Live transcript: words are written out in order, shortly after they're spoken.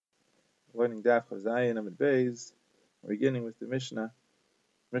learning Daf Chazayin Amid Beis. We're beginning with the Mishnah.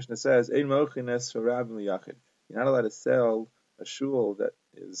 The Mishnah says, Ein mochines for Rabbim liyachid. You're not allowed to sell a shul that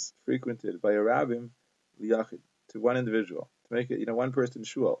is frequented by a Rabbim liyachid, to one individual, to make it, one person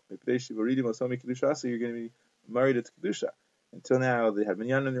shul. So you're going to be married to Kedusha. Until now, they had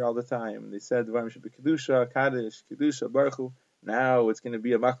minyan in there all the time, and they said the Dvarim should be Kedusha, Kaddish, Kedusha, Baruch Hu. Now it's going to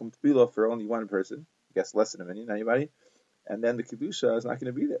be a Makom Tefillah for only one person. I guess less than a minyan, anybody? And then the Kedusha is not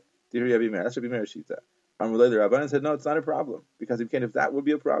going to be there. That should be Mereshita. The Rabbanan said, no, it's not a problem. Because if that would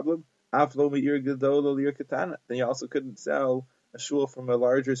be a problem, then you also couldn't sell a shul from a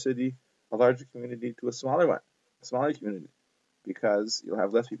larger city, a larger community, to a smaller one, a smaller community. Because you'll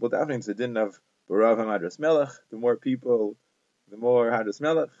have less people davening. It's the din of Barav HaMadras Melech. The more people, the more Hadras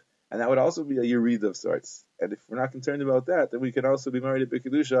Melech. And that would also be a Yerid of sorts. And if we're not concerned about that, then we can also be married at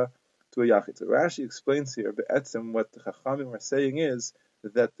B'Kedusha to a Yachid. So Rashi explains here, Be'etzem, what the Chachamim are saying is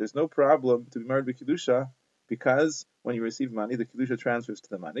that there's no problem to be married by Kedusha, because when you receive money, the Kedusha transfers to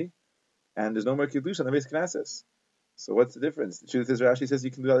the money, and there's no more Kedusha on the base Knesses. So what's the difference? The truth is, Rashi says you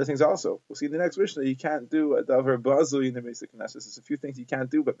can do other things also. We'll see in the next Mishnah, you can't do a Davar Bazui in the base Knesses. There's a few things you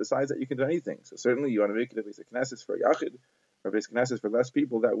can't do, but besides that, you can do anything. So certainly you want to make it a base Knesses for Yachid, or a base Knesses for less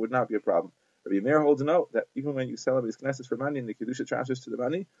people, that would not be a problem. Rabbi Meir holds a note that even when you sell a base Knesses for money and the Kedusha transfers to the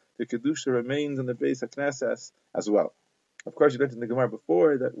money, the Kedusha remains in the base Knesses as well. Of course, you learned in the Gemara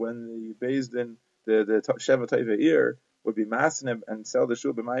before that when the Beis Din, the Sheva Taiva Ir, would be massive and sell the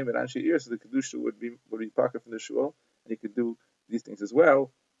shul b'mayim and anshi Ir, so the Kedusha would be pocket from the shul, and you could do these things as well.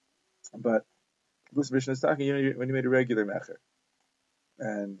 But this Mishnah is talking when you made a regular mecher.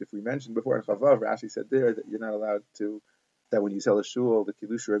 And if we mentioned before in Chavav, Rashi said there that you're not allowed to, that when you sell a shul, the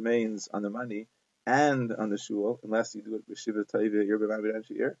Kedusha remains on the money and on the shul, unless you do it with Sheva Taiva Ir b'mayim and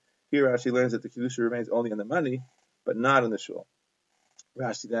anshi Ir. Here Rashi learns that the Kedusha remains only on the money, but not in the shul.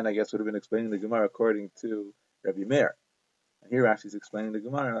 Rashi then, I guess, would have been explaining the Gemara according to Rabbi Meir. And here Rashi is explaining the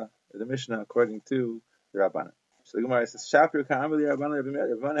Gemara, the Mishnah, according to the Rabbanan. So the Gemara says, Shapir Ka'amali Rabbanan Rabbi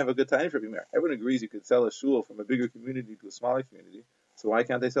Meir. Rabbanan have a good time for Rabbi Meir. Everyone agrees you could sell a shul from a bigger community to a smaller community. So why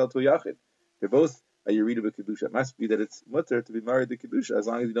can't they sell it to a Yachid? They're both a Yerida b'Kedusha. It must be that it's mutter to be married to Kedusha as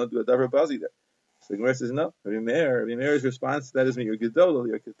long as you don't do a Davar Bazi there. So the Gemara says, no. Rabbi Meir's response to that is, your Gedol,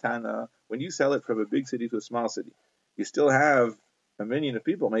 your Ketana, when you sell it from a big city to a small city, you still have a million of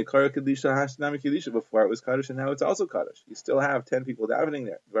people. Before it was Kaddish, and now it's also Kaddish. You still have 10 people davening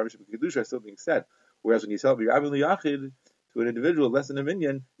there. The Rabbi Kedusha are still being said. Whereas when you sell Rabbi Liyachid to an individual less than a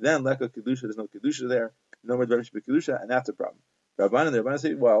million, then Leka Kedusha, there's no Kedusha there, no more Rabbi Kedusha, and that's a problem. The Rabbanan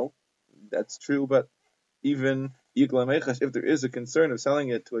say, well, that's true, but even if there is a concern of selling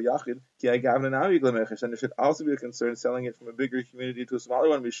it to a Yachid, then there should also be a concern selling it from a bigger community to a smaller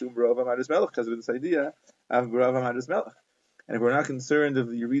one, because of this idea of Barav HaMadras Melech. And if we're not concerned of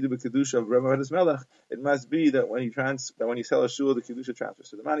the Yerida b'Kedusha of Barav HaMadras Melech, it must be that when you sell a shul, the Kedusha transfers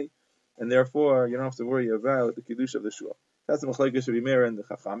to the money, and therefore you don't have to worry about the Kedusha of the shul. That's the Machlekes Rabbi Meir and the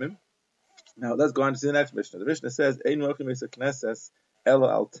Chachamim. Now let's go on to the next Mishnah. The Mishnah says, Ein mochim es hakneses ela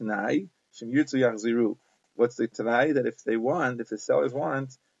al tanai shem yirtzu yachziru. What's the tanai? That if the sellers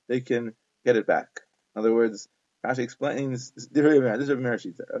want, they can get it back. In other words, Rashi explains, this is Rabbi Meir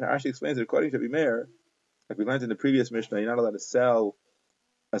Shita. Rashi explains that according to Rabbi Meir, like we learned in the previous Mishnah, you're not allowed to sell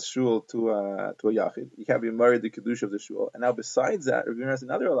a shul to a Yachid. You can't be married to the Kedusha of the shul. And now besides that, Rabbi Meir has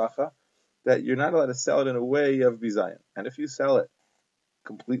another halacha, that you're not allowed to sell it in a way of bizayin. And if you sell it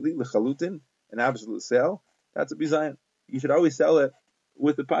completely, l'chalutin, an absolute sale, that's a bizayin. You should always sell it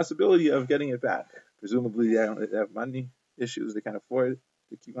with the possibility of getting it back. Presumably they have money issues, they can't afford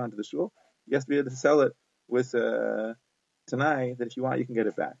to keep on to the shul. You have to be able to sell it with Tanai, that if you want, you can get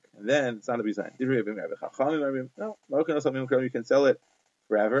it back. And then it's not a bizayin. No, you can sell it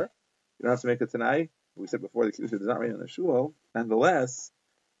forever. You don't have to make a Tanai. We said before, the Kedusha does not remain in the shul. Nonetheless,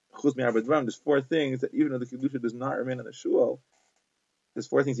 there's 4 things that even though the Kedusha does not remain in the shul, there's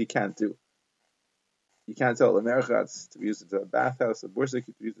 4 things you can't do. You can't sell it lemerchatz, to be used as a bathhouse, a borsik,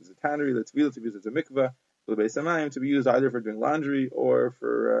 to be used as a tannery, the tefillah, to be used as a mikvah, the beis hamayim, to be used either for doing laundry or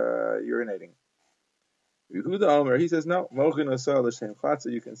for urinating. Yehuda Omer, he says, no, mochin osar l'shem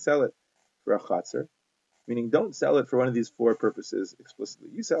chatzar, you can sell it for a chatzar, meaning don't sell it for one of these 4 purposes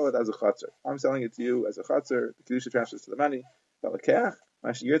explicitly. You sell it as a chatzar. I'm selling it to you as a chatzar, the Kedusha transfers to the money,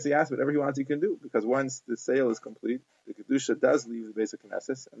 whatever he wants he can do, because once the sale is complete, the Kedusha does leave the basic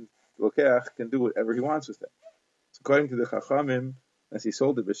Knesses, and the Lokeach can do whatever he wants with it. So according to the Chachamim, as he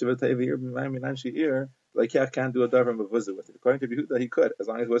sold it, the Lokeach can't do a davar mevuzah with it. According to Yehuda, he could, as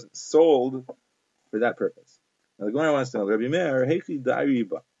long as it wasn't sold for that purpose. Now the Gemara wants to know, Rabbi Meir, Heichi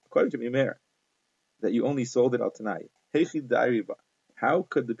da'iriba, according to Rabbi Meir, that you only sold it al tanai. Heichi da'iriba. how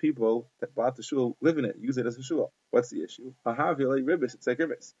could the people that bought the shul live in it, use it as a shul? What's the issue? Ahav like ribbis, it's like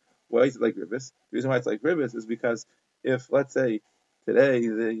ribbis. Why is it like ribbis? The reason why it's like ribbis is because if, let's say, today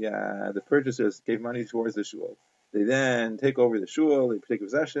the purchasers gave money towards the shul, they then take over the shul, they take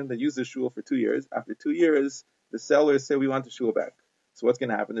possession, they use the shul for 2 years. After 2 years, the sellers say we want the shul back. So what's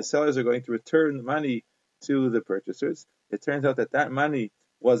going to happen? The sellers are going to return the money to the purchasers. It turns out that that money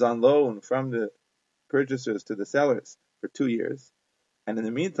was on loan from the purchasers to the sellers for 2 years. And in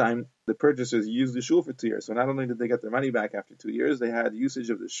the meantime, the purchasers used the shul for 2 years. So not only did they get their money back after 2 years, they had usage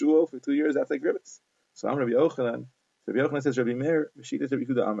of the shul for 2 years. That's like ribbis. So I'm Rabbi Yochanan. So Rabbi Yochanan says, Rabbi Meir, B'shitas Rabbi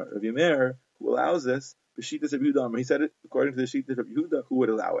Yehuda Amar. Rabbi Meir, who allows this, B'shitas Rabbi Yehuda Amar. He said it according to the Shitas Rabbi Yehuda, who would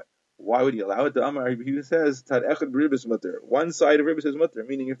allow it. Why would he allow it? The Amar, Rabbi Yehuda says, Tad echad b'ribbis mutter. One side of ribbis is mutter,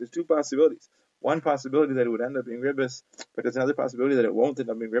 meaning if there's two possibilities, one possibility that it would end up being ribbis, but there's another possibility that it won't end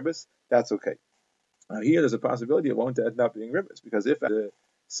up being ribbis, that's okay. Now here there's a possibility it won't end up being ribbis, because if the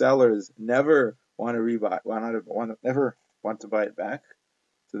sellers never want to never want to buy it back,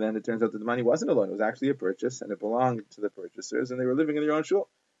 so then it turns out that the money wasn't a loan, it was actually a purchase, and it belonged to the purchasers, and they were living in their own shul.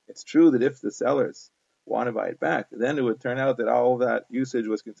 It's true that if the sellers want to buy it back, then it would turn out that all that usage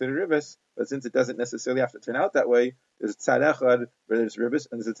was considered ribbis, but since it doesn't necessarily have to turn out that way, there's tzad echad where there's ribbis,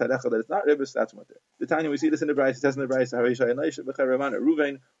 and there's a tzad echad that it's not ribbis, that's mutter. The Tanya, we see this in the Bryce, it says in the Bryce,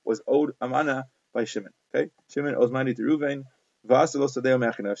 Ruvain was owed amana by Shimon. Okay? Shimon owes money to Ruvain.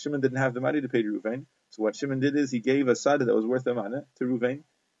 Shimon didn't have the money to pay to Ruvain, so what Shimon did is he gave a sada that was worth amana to Ruvain.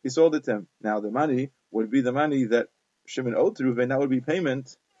 He sold it to him. Now the money would be the money that Shimon owed to Ruvain, that would be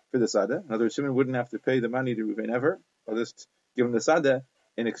payment for the sada. In other words, Shimon wouldn't have to pay the money to Ruvain ever, or just give him the sada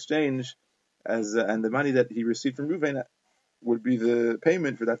in exchange, and the money that he received from Ruvain would be the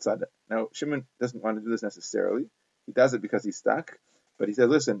payment for that sada. Now Shimon doesn't want to do this necessarily. He does it because he's stuck, but he says,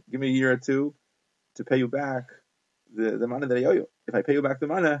 listen, give me a year or two to pay you back the money that I owe you. If I pay you back the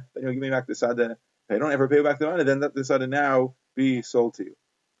money, then you'll give me back the sada. If I don't ever pay you back the money, then let the sada now be sold to you.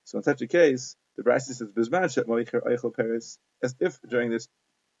 So in such a case, the Bryce says, as if during this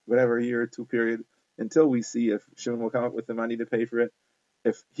whatever year or two period, until we see if Shimon will come up with the money to pay for it,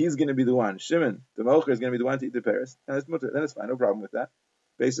 if he's going to be the one, Shimon, the mocher, is going to be the one to eat the paris, then it's fine, no problem with that.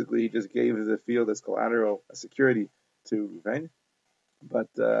 Basically, he just gave the field as collateral, as security to Ruvain, but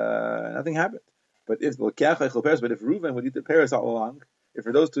nothing happened. But if Ruvain would eat the paris all along, if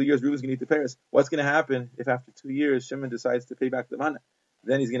for those 2 years Ruvain's going to eat the paris, what's going to happen if after 2 years Shimon decides to pay back the mana?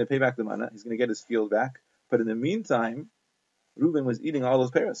 Then he's going to pay back the mana, he's going to get his field back, but in the meantime, Reuben was eating all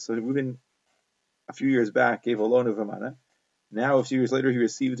those pears. So Reuben, a few years back, gave a loan of a mana. Now, a few years later, he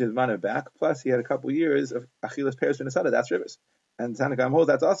received his mana back. Plus, he had a couple years of achilas pears from the sada. That's rivers. And Tanakam holds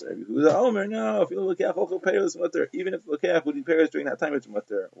that's also. Who's the Omer? No, if you look at local pears, mutter. Even if lokeach would eat pears during that time, it's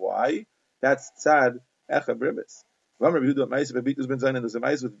mutter. Why? That's tzad echa rivers. Rabbi Yehuda ma'aseh bebitus ben zayin, and there's a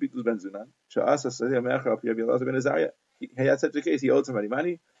ma'aseh with bitus ben zunan. Sha'asa sadeh mecher al pi Rabbi Elazar ben Azariah. He had such a case. He owed somebody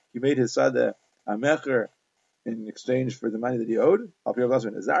money. He made his sada a mecher in exchange for the money that he owed. Al pi Rabbi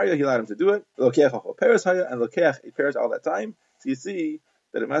Elazar ben Azariah. He allowed him to do it. Lokeach al pears haya, and lokeach ate pears all that time. So you see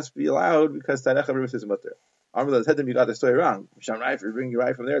that it must be allowed because tzad echa rivers is mutter. Amrullah said to him, you got the story wrong. Misham Raif, you're bringing you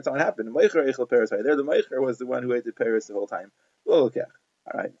right from there. It's not what happened. Meicher echel pears haya. There, the meicher was the one who ate the pears the whole time. Lokeach.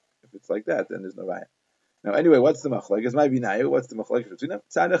 All right. If it's like that, then there's no raya. Now, anyway, what's the machlokes? Might be nayu. What's the machlokes between them?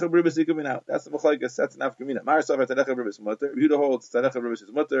 Tzadech bribus yikumina. That's the machlokes. That's enough kamina. Mar savar tzadech bribus mutter. Yehuda holds tzadech bribus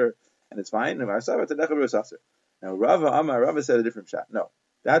is mutter, and it's fine. And Mar savar tzadech bribus aser. Now, Rava said a different shot. No,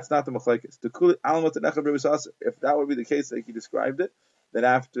 that's not the machlokes. The kuli alma tzadech bribus aser. If that would be the case, like he described it, that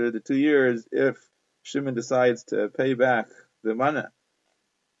after the 2 years, if Shimon decides to pay back the mana,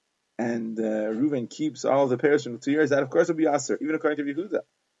 and Reuven keeps all the pairs from the 2 years, that of course would be aser, even according to Yehuda.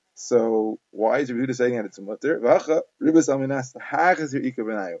 So why is Yehuda saying that it's a mutter?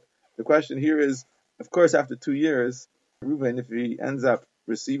 The question here is, of course, after 2 years, Reuven, if he ends up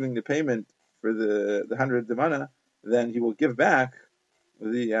receiving the payment for the 100 demana, then he will give back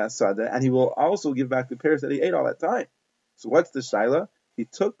the sada, and he will also give back the pairs that he ate all that time. So what's the shaila? He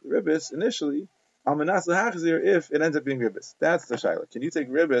took ribis initially, almanas lahachzir, if it ends up being ribis. That's the shaila. Can you take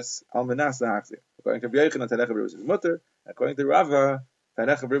ribis almanas lahachzir? According to Rabbi Yochanan, tadech ribis is mutter. According to Rava,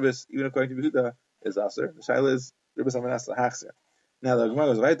 tadech ribis, even according to Yehuda, is aser. The shaila is ribis almanas lahachzir. Now the Gemara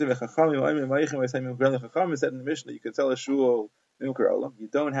goes right to Chachamim said in the Mishnah, you can sell a shul mimkar olam. You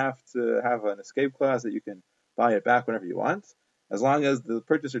don't have to have an escape clause that you can buy it back whenever you want, as long as the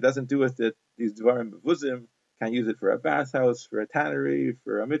purchaser doesn't do with it these dvarim bevuzim. Can't use it for a bathhouse, for a tannery,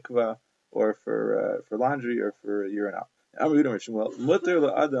 for a mikvah, or for laundry, or for a urinal. It's mutter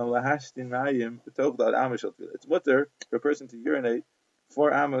for a person to urinate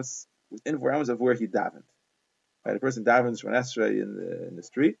 4 amos within 4 amos of where he davened. Right? A person davens from an esrei in the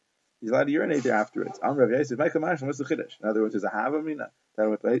street, he's allowed to urinate there afterwards. Amr Rav Yosef, my command, what's the chiddush? In other words, there's a havamina that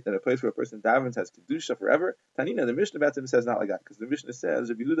a place where a person davens has kedusha forever. Tanina, the Mishnah about him says not like that, because the Mishnah says,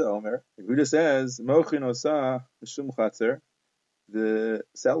 Rabbi Yehuda says, Mochin osa l'shum chatzer, the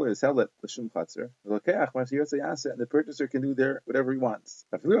seller sell it l'shum chatzer, and the purchaser can do there whatever he wants.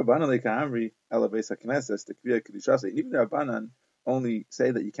 Even the Rabbanan only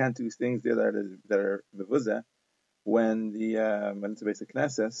say that you can't do things there that are mevuzah when it's a basic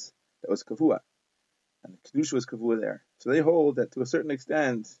knesses that was kavua, and the kedusha was kavua there. So they hold that to a certain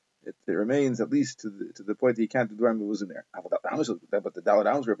extent it remains at least to the point that you can't do dvarim mevuzah there. But the dalad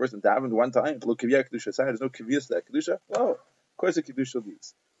amos where a person davened one time, lo kaviyah kedusha side, there's no kaviyah to that kedusha. Oh, of course the kedusha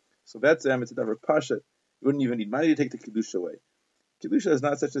leaves. So that's it's a davar pasha. You wouldn't even need money to take the kedusha away. Kedusha is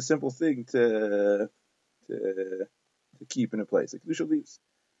not such a simple thing to keep in a place. The kedusha leaves.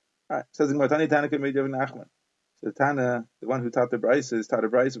 All right, says in Matani Tanaka made of Nachman. So the Tana, the one who taught the Brisa, taught a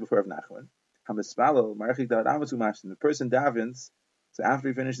Brisa before of Nachman. The person davens, so after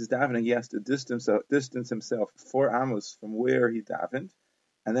he finishes davening, he has to distance himself 4 amos from where he davened,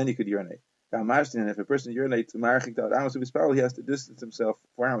 and then he could urinate. And if a person urinates, he has to distance himself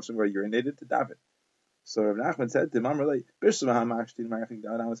 4 amos from where he urinated to daven. So Rav Nachman said to Mamrele, so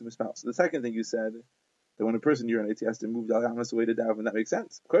the second thing you said, that when a person urinates, he has to move the amos away to daven. That makes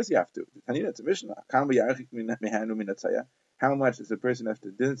sense. Of course you have to. It's a Mishnah. How much does a person have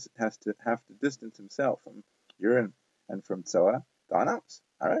to distance himself from urine and from tzoa? All right,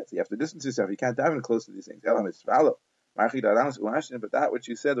 so you have to distance yourself. You can't daven close to these things. But that which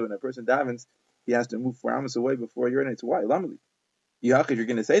you said, that when a person davens, he has to move 4 amos away before he urinates. Why? Lamali. If you're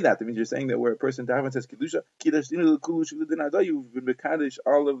going to say that means you're saying that where a person davens says kedusha, you've been mekadosh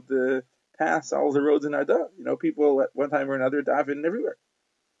all of the paths, all the roads in Arda. People at one time or another daven everywhere.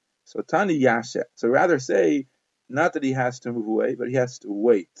 So Tani Yasha. So rather say, not that he has to move away, but he has to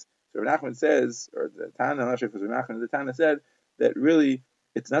wait. So Rav Nachman says, or the Tana, I'm not sure if it was Rav Nachman, the Tana said that really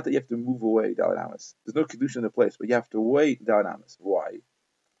it's not that you have to move away, Daled Amos. There's no kedusha in the place, but you have to wait, Daled Amos. Why?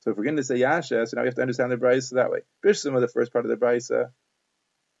 So if we're going to say Yasha, so now we have to understand the Brisa that way. Bishlam of the first part of the Brisa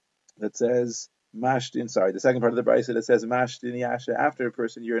that says Mashtin, the second part of the Brisa that says Mashtin Yasha after a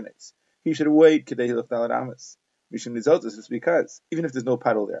person urinates. He should wait Kedei Hilach Daled Amos. Mishum Nizotus is because, even if there's no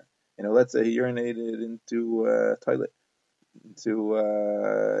puddle there, let's say he urinated into a toilet, into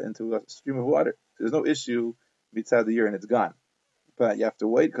a stream of water. There's no issue beside the urine, it's gone. But you have to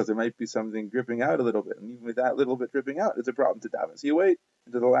wait because there might be something dripping out a little bit. And even with that little bit dripping out, it's a problem to daven. So you wait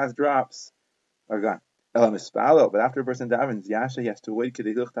until the last drops are gone. But after a person davens, Yasha, he has to wait.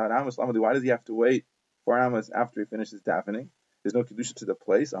 Why does he have to wait 4 amos after he finishes davening? There's no kedusha to the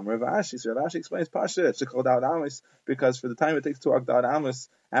place. Rav Ashi. So Rav Ashi explains Pasha. It's called Daled Amos because for the time it takes to walk Daled Amos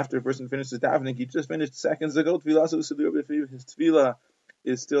after a person finishes davening, he just finished seconds ago. His tefillah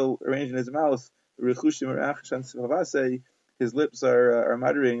is still arranged in his mouth. His lips are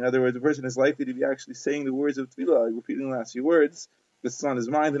muttering. In other words, a person is likely to be actually saying the words of tefillah, repeating the last few words. This is on his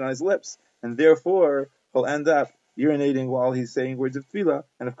mind and on his lips, and therefore he'll end up urinating while he's saying words of tefillah.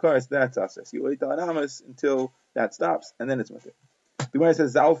 And of course, that's asas. You wait Daled Amos until that stops, and then it's mutter. The Gemara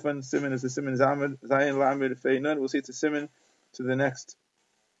says Zalfan Siman is a Siman Zayin Lamed Feinun. We'll see it's a Siman to the next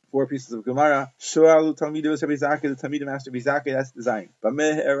 4 pieces of Gemara. Shoalu Talmidim Rabbi Zakkai, the Talmidim asked Rabbi Zakkai, that's the Zayin.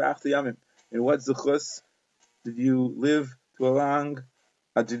 Bameh Erach Yamim. In what zuchus did you live to a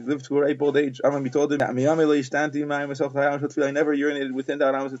ripe old age? We told him, I never urinated within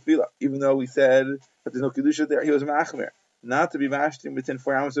Daled Amos of tefillah, even though we said that there's no kedusha there. He was machmer, not to be mashtim within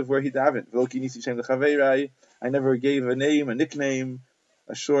 4 amos of where he davened. I never gave a name, a nickname,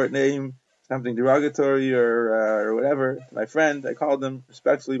 a short name, something derogatory or whatever to my friend. I called him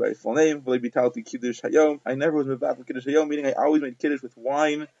respectfully by his full name. I never was mevatel kiddush hayom, meaning I always made kiddush with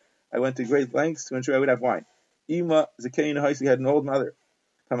wine. I went to great lengths to ensure I would have wine. Ima Zakein Haisi had an old mother.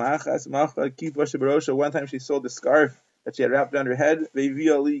 One time she sold the scarf that she had wrapped around her head,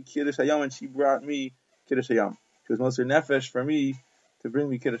 and she brought me Kiddush Hayom. She was Moser Nefesh for me to bring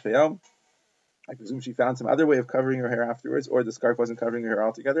me Kiddush Hayom. I presume she found some other way of covering her hair afterwards, or the scarf wasn't covering her hair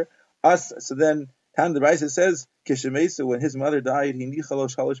altogether. So then, Tan the Brisa says, Kishemesa, when his mother died,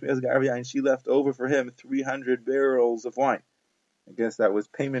 and she left over for him 300 barrels of wine. I guess that was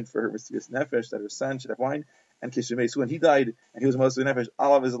payment for her Mesiras Nefesh, that her son should have wine. And Kishemesu, when he died, and he was Moser Nefesh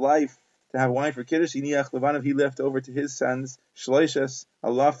all of his life to have wine for Kiddush, he left over to his sons, Shloishes,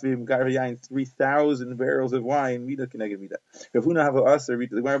 Alafim, Garvayain, 3,000 barrels of wine, Mida Keneged Mida. Rav Huna have a Aser, the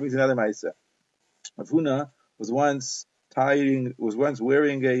Gemara brings another Maisa. Rav Huna was once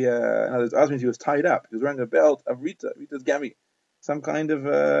wearing in other words, he was tied up. He was wearing a belt of Rita's Gemi, some kind of,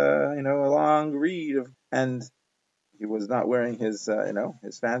 a long reed and he was not wearing his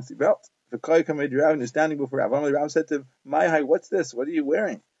his fancy belt. The Koy came to Rav and is standing before Rav. Amalei Rav said to him, "My high, what's this? What are you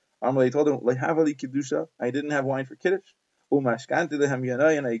wearing?" Amalei told him, "Lehavali kiddusha. I didn't have wine for kiddush. Umashkanti lehem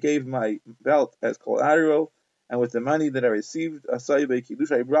yanai, and I gave my belt as collateral, and with the money that I received, asay be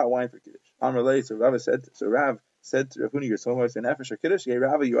kiddush, I brought wine for kiddush." Amalei, so Rav said to Rav Huna, "You're so much an nefesh for kiddush. Hey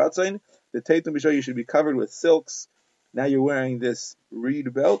Rav, you outside the tatum b'shoy, you should be covered with silks. Now you're wearing this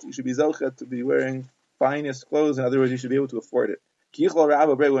reed belt. You should be zochet to be wearing finest clothes. In other words, you should be able to afford it." Kichol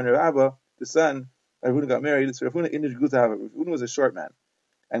Rabba, when Rabba, the son, Rav Huna got married, so Rav Huna inish gutahava. Rav Huna was a short man.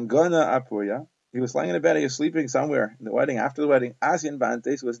 And Gana Apuria, he was lying in a bed, he was sleeping somewhere in the wedding. After the wedding, Asyan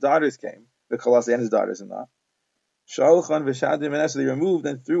Bante, so his daughters came, the Kolossi and his daughters-in-law. Shalchan Veshadim, and so they removed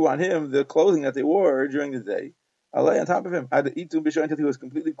and threw on him the clothing that they wore during the day. Alay on top of him, had Itum Bishon until he was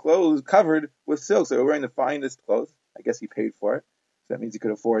completely clothed, covered with silk. So they were wearing the finest clothes. I guess he paid for it. So that means he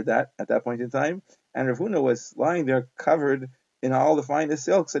could afford that at that point in time. And Rav Huna was lying there covered in all the finest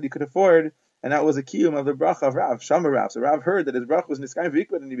silks that he could afford. And that was a kiyum of the bracha of Rav, Shama Rav. So Rav heard that his bracha was niskayim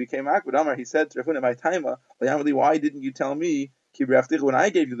v'ikvad, and he became akbad. Amar, he said to Rav Huna, "My taima, why didn't you tell me when I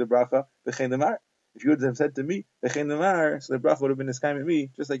gave you the bracha b'chein demar? If you would have said to me b'chein demar, so the bracha would have been niskayim in me,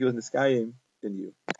 just like it was niskayim in you."